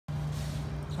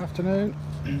Afternoon.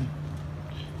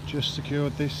 Just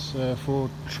secured this Ford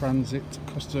Transit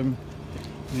Custom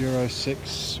Euro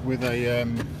 6 with a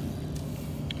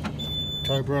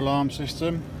Cobra alarm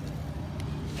system.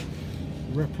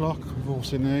 Replock, we've all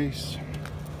seen these.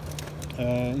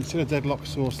 Instead of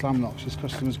deadlocks or Slamlocks, this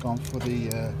customer's gone for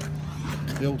the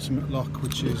ultimate lock,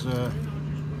 which is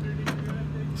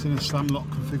it's in a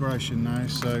Slamlock configuration now.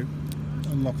 So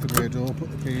unlock the rear door,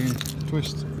 put the key in,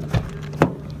 twist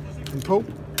and pull,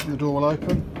 and the door will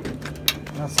open.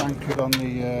 That's anchored on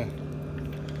the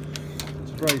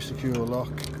it's a very secure lock.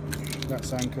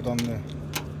 That's anchored on the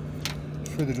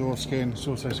through the door skin. It's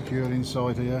also secured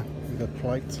inside here with a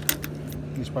plate.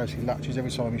 This basically latches every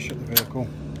time you shut the vehicle.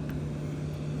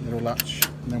 It'll latch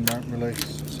and then won't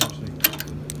release. It's actually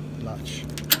latch,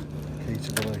 key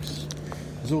to release.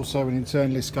 There's also an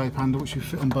internal escape handle which you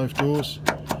fit on both doors.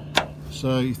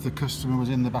 So if the customer was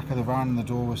in the back of the van and the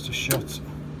door was to shut,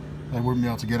 they wouldn't be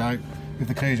able to get out if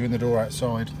the keys are in the door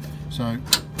outside. So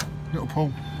little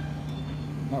pull,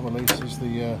 that releases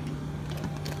the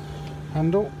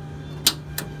handle,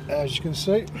 as you can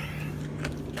see.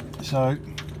 So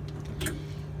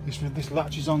this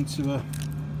latches onto a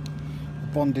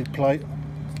bonded plate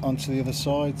onto the other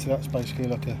side, so that's basically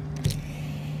like a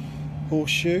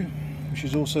horseshoe, which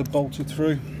is also bolted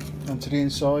through onto the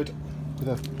inside with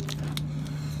a,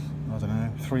 I don't know,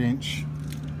 3-inch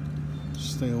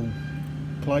steel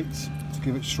plate to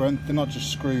give it strength. They're not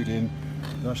just screwed in,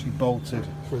 they're actually bolted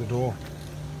through the door.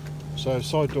 So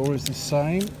side door is the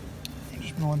same.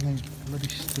 Just mind these bloody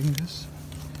stingers.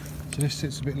 So this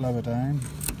sits a bit lower down.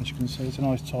 As you can see, it's a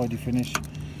nice tidy finish.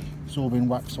 It's all been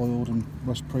wax oiled and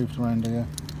rust proofed around here.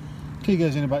 Key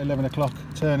goes in about 11 o'clock,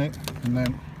 turn it and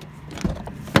then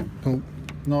pull.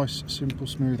 Nice, simple,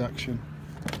 smooth action.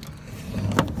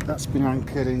 That's been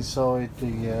anchored inside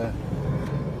the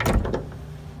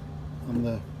on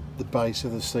the base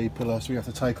of the C-pillar, so we have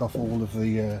to take off all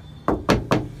the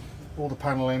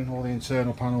panelling, all the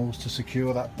internal panels to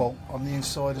secure that bolt on the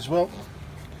inside as well.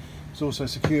 It's also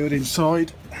secured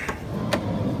inside,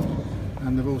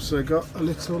 and they've also got a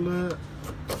little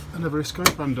another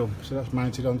escape handle, so that's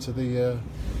mounted onto the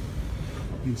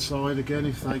inside again.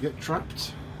 If they get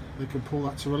trapped, they can pull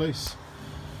that to release.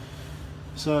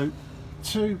 So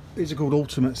these are called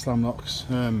ultimate Slamlocks.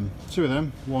 2 of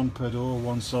them, one per door,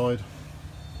 one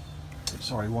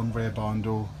rear barn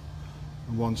door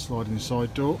and one sliding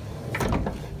side door.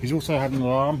 He's also had an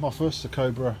alarm off us, the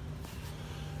Cobra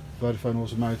Vodafone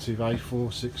Automotive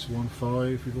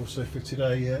A5462. We've also fitted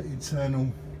a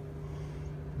internal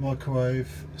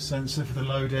microwave sensor for the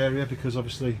load area, because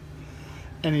obviously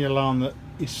any alarm that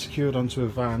is secured onto a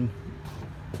van,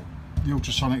 the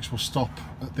ultrasonics will stop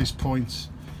at this point.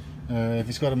 If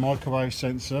it's got a microwave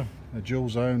sensor, a dual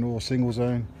zone or single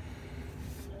zone,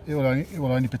 it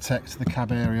will only protect the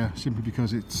cab area, simply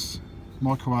because it's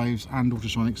microwaves and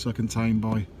ultrasonics are contained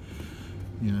by,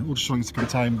 ultrasonics are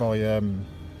contained by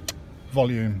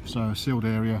volume, so a sealed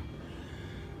area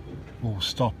will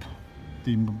stop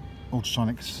the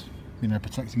ultrasonics,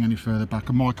 protecting any further back.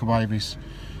 A microwave it's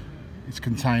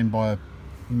contained by a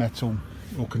metal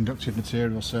or conductive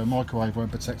material, so a microwave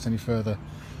won't protect any further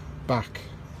back.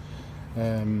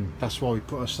 That's why we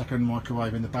put a second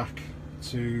microwave in the back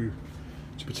to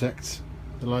protect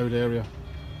the load area,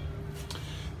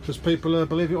 because people,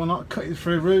 believe it or not, cutting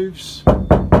through roofs.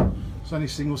 There's only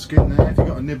single skin there. If you've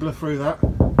got a nibbler through that,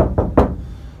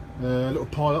 a little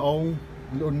pilot hole,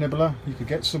 a little nibbler, you could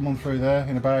get someone through there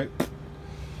in about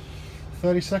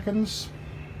 30 seconds.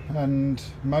 And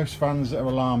most vans that are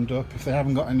alarmed up, if they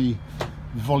haven't got any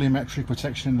volumetric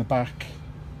protection in the back,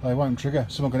 they won't trigger.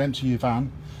 Someone can empty your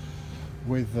van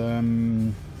with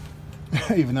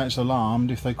even though it's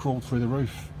alarmed, if they crawled through the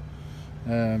roof.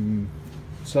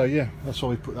 So yeah, that's why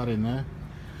we put that in there.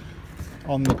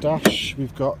 On the dash,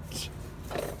 we've got,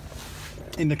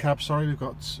 in the cab, sorry, we've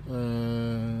got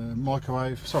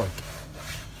microwave, sorry,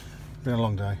 been a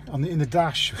long day. In the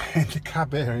dash, in the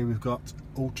cab area, we've got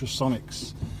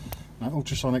ultrasonics. Now,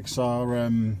 ultrasonics are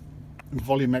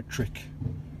volumetric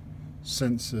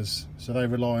sensors, so they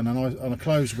rely on a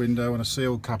closed window and a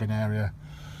sealed cabin area,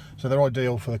 so they're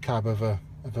ideal for the cab of a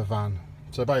van.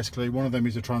 So basically, one of them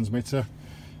is a transmitter.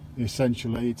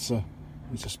 Essentially, it's a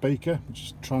speaker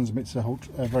which transmits a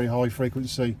very high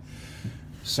frequency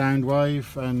sound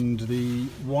wave, and the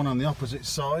one on the opposite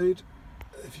side,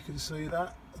 if you can see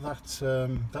that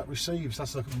receives,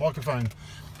 that's a microphone,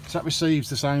 so that receives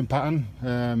the sound pattern.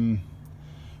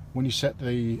 When you set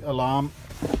the alarm,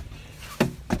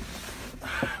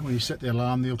 the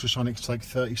ultrasonics take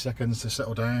 30 seconds to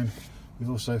settle down. We've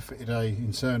also fitted a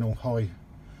internal high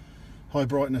high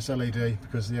brightness LED,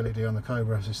 because the LED on the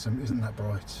Cobra system isn't that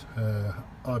bright.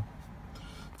 I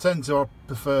tend to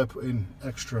prefer putting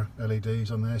extra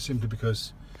LEDs on there, simply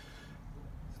because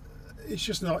it's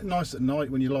just nice at night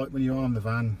when you arm the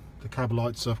van. The cab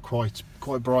lights are quite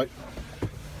bright.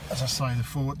 As I say,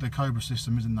 the Cobra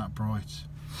system isn't that bright.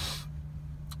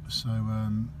 So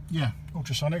yeah,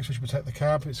 Ultrasonics, which protect the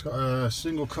cab. It's got a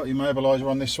single cut immobiliser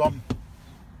on this one,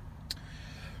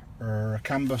 a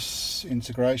Canbus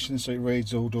integration, so it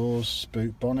reads all doors,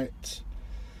 boot, bonnet,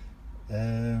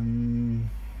 auto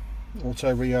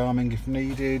rearming if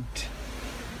needed,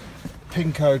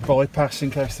 pin code bypass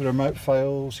in case the remote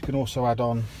fails. You can also add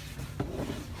on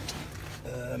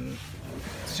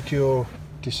secure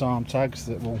disarm tags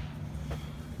that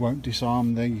won't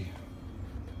disarm the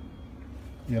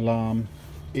alarm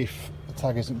if the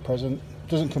tag isn't present. It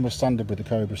doesn't come as standard with the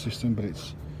Cobra system, but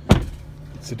it's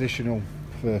additional.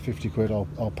 For 50 quid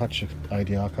I'll patch your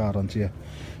ADR card onto you.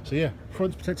 So yeah,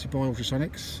 front's protected by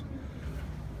Ultrasonics,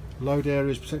 load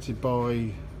area is protected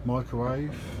by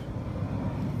microwave,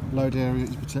 load area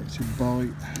is protected by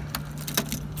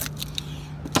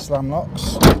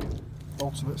Slamlocks,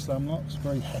 ultimate Slamlocks,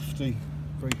 very hefty,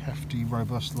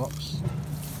 robust locks.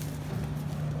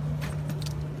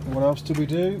 And what else did we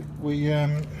do? We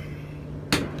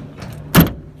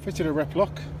fitted a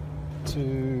Replock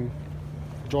to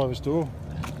the driver's door,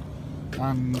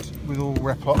 and with all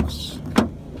Replocks,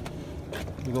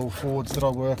 with all Fords that I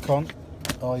work on,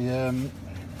 I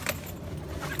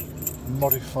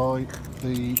modify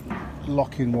the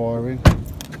locking wiring.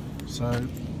 So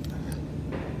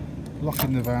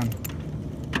locking the van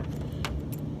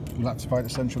will activate the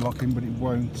central locking, but it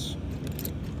won't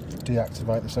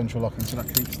deactivate the central locking, so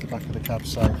that keeps the back of the cab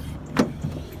safe.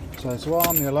 So to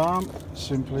arm the alarm,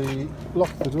 simply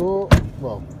lock the door,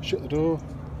 well, shut the door,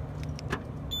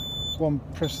 one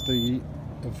press of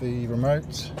the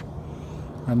remote,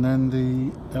 and then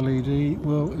the LED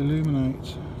will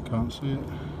illuminate. Can't see it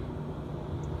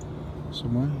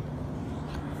somewhere.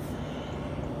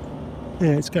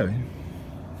 Yeah, it's going.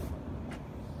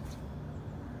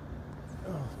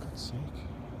 Oh, for God's sake.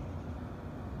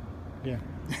 Yeah,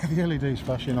 the LED's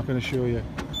flashing, I can assure you.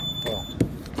 Well,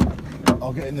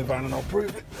 I'll get in the van and I'll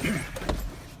prove it.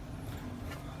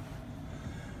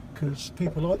 Because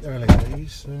people like their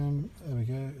LEDs. There we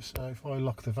go. So if I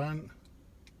lock the van,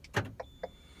 there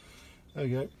we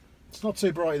go. It's not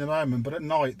too bright in the moment, but at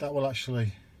night that will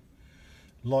actually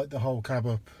light the whole cab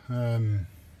up. You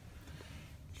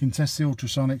can test the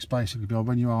Ultrasonics basically by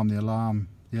when you arm the alarm,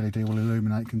 the LED will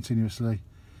illuminate continuously.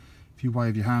 If you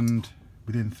wave your hand,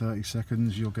 within 30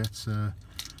 seconds you'll get a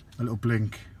little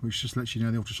blink, which just lets you know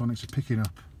the Ultrasonics are picking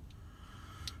up.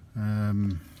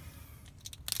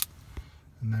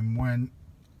 And then when,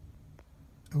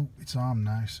 oh, it's armed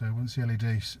now, so once the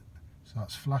LED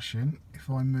starts flashing,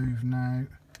 if I move now,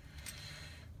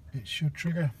 it should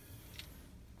trigger.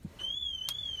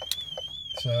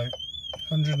 So I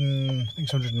think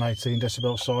it's 118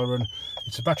 decibel siren.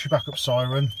 It's a battery backup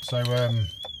siren, so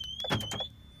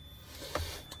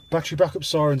battery backup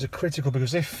sirens are critical,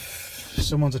 because if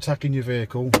someone's attacking your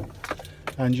vehicle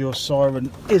and your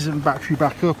siren isn't battery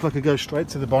backup, they could go straight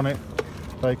to the bonnet.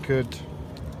 They could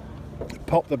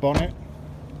pop the bonnet.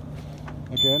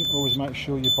 Again, always make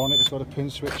sure your bonnet has got a pin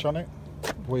switch on it.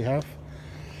 We have.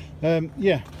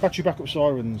 Yeah, battery backup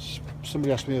sirens.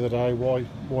 Somebody asked me the other day why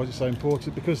is it so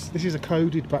important? Because this is a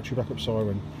coded battery backup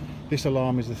siren. This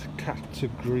alarm is the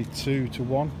category 2 to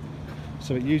 1,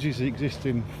 so it uses the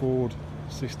existing Ford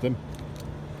system,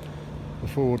 the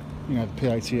Ford, you know, the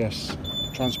PATS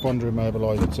transponder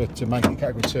immobiliser to make it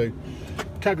category 2.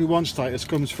 Category 1 status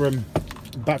comes from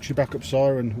battery backup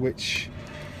siren, which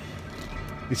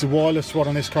it's a wireless one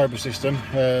on this Cobra system.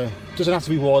 Doesn't have to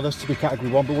be wireless to be category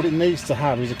 1, but what it needs to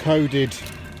have is a coded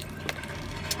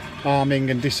arming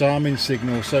and disarming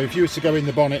signal. So if you were to go in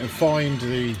the bonnet and find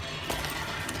the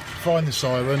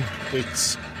siren,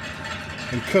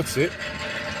 and cut it,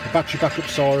 the battery backup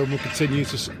siren will continue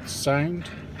to sound.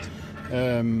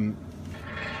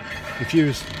 If you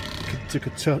was to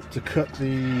cut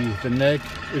the neg,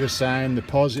 it'll sound, the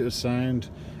pos, it'll sound.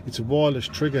 It's a wireless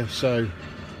trigger, so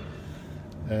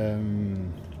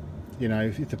you know,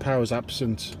 if the power's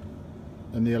absent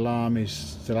and the alarm is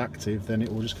still active, then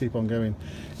it will just keep on going.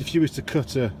 If you was to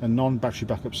cut a non-battery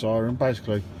backup siren,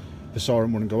 basically the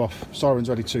siren wouldn't go off. Siren's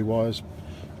only 2 wires,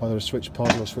 either a switch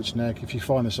pod or a switch neg. If you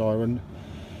find the siren,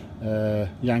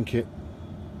 yank it.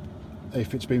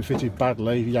 If it's been fitted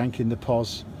badly, yanking the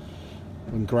pos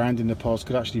and grounding the pos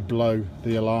could actually blow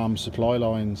the alarm supply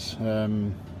lines,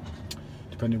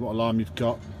 depending on what alarm you've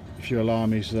got. If your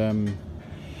alarm is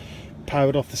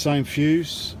powered off the same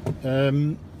fuse.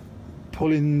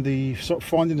 Finding the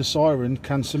siren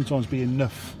can sometimes be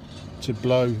enough to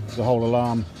blow the whole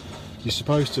alarm. You're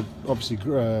supposed to obviously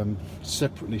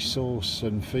separately source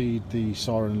and feed the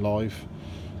siren live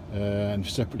and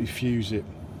separately fuse it,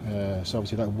 so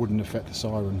obviously that wouldn't affect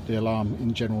the alarm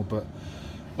in general, but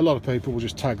a lot of people will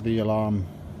just tag the alarm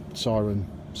siren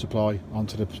supply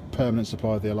onto the permanent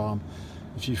supply of the alarm.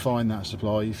 If you find that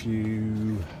supply, if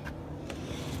you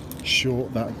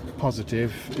short that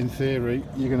positive, in theory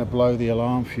you're going to blow the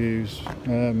alarm fuse.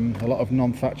 A lot of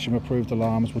non-Thatcham approved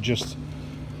alarms will just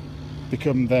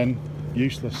become then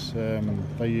useless.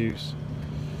 They use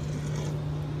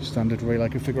standard relay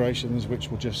configurations which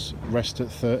will just rest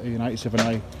at 30 and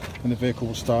 87A, and the vehicle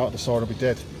will start, the siren will be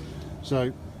dead.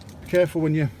 So be careful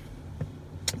when you're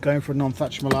going for a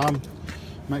non-Thatcham alarm.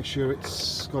 Make sure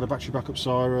it's got a battery backup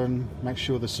siren, make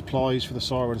sure the supplies for the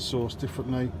siren are sourced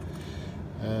differently.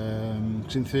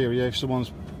 Because in theory, if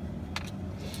someone's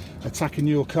attacking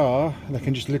your car, they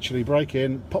can just literally break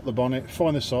in, pop the bonnet,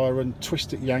 find the siren,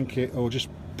 twist it, yank it, or just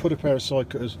put a pair of side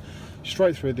cutters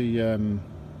straight through the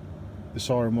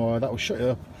siren wire. That will shut it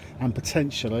up and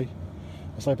potentially,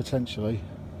 I say potentially,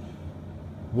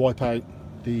 wipe out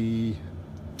the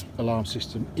alarm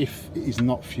system if it is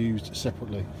not fused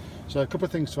separately. So a couple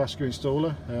of things to ask your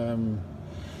installer.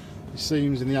 It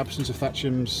seems in the absence of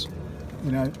Thatcham's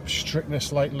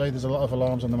strictness lately, there's a lot of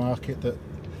alarms on the market that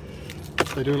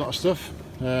they do a lot of stuff,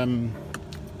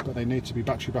 but they need to be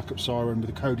battery backup siren with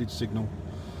a coded signal.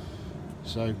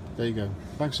 So there you go.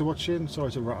 Thanks for watching.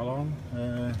 Sorry to rattle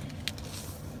on.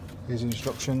 Here's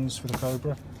instructions for the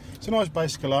Cobra. It's a nice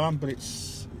basic alarm, but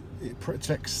it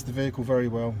protects the vehicle very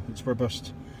well. It's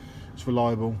robust, it's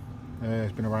reliable.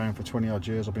 It's been around for 20 odd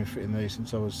years. I've been fitting these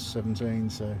since I was 17,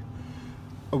 so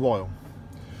a while.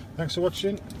 Thanks for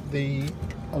watching. The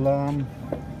alarm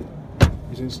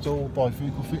is installed by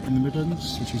Vehicle Fit in the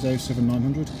Midlands, which is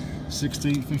 07900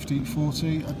 60 50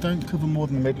 40. I don't cover more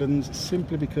than the Midlands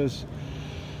simply because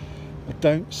I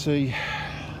don't see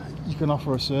you can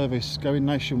offer a service going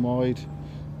nationwide.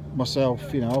 Myself,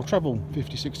 I'll travel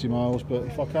 50 60 miles, but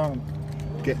if I can't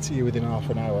get to you within half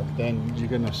an hour, then you're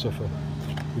going to suffer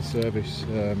with service.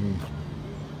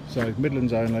 So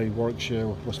Midlands only, Warwickshire,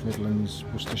 West Midlands,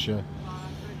 Worcestershire.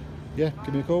 Yeah,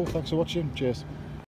 give me a call. Thanks for watching. Cheers.